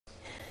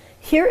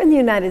Here in the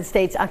United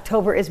States,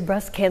 October is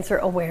Breast Cancer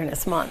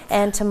Awareness Month.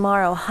 And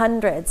tomorrow,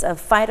 hundreds of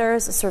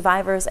fighters,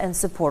 survivors, and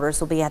supporters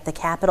will be at the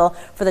Capitol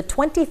for the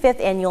 25th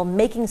annual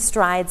Making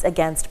Strides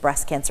Against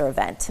Breast Cancer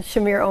event.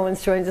 Shamir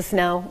Owens joins us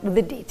now with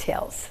the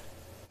details.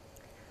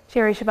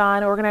 Sherry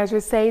Siobhan,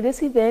 organizers say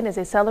this event is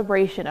a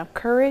celebration of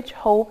courage,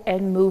 hope,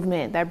 and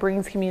movement that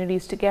brings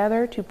communities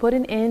together to put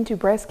an end to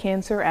breast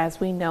cancer as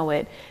we know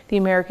it. The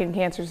American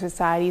Cancer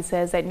Society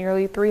says that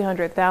nearly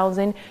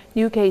 300,000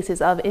 new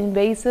cases of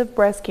invasive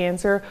breast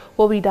cancer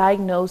will be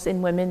diagnosed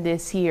in women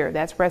this year.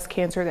 That's breast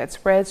cancer that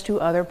spreads to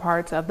other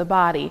parts of the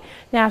body.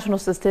 National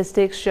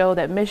statistics show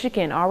that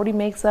Michigan already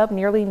makes up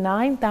nearly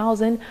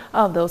 9,000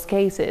 of those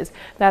cases.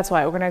 That's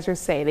why organizers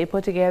say they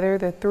put together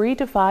the 3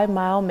 to 5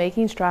 mile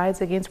Making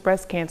Strides Against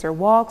Breast Cancer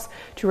walks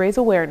to raise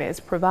awareness,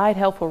 provide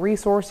helpful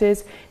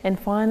resources, and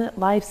fund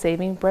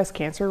life-saving breast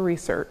cancer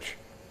research.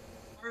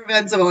 Our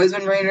events have always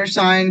been rain or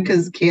shine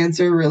because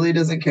cancer really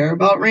doesn't care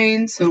about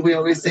rain. So we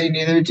always say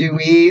neither do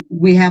we.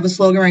 We have a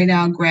slogan right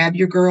now, grab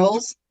your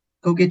girls,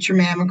 go get your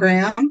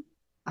mammogram.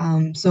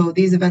 So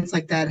these events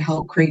like that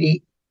help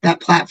create that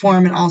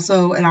platform and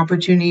also an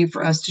opportunity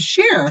for us to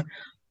share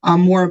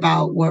more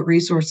about what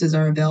resources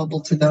are available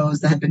to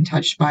those that have been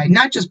touched by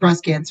not just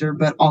breast cancer,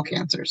 but all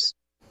cancers.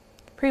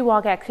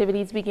 Pre-walk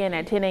activities begin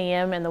at 10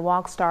 a.m. and the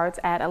walk starts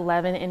at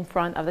 11 in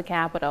front of the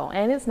Capitol.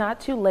 And it's not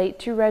too late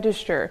to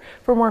register.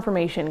 For more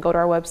information, go to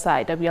our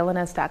website,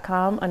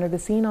 WLNS.com, under the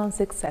Scene on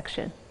 6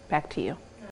 section. Back to you.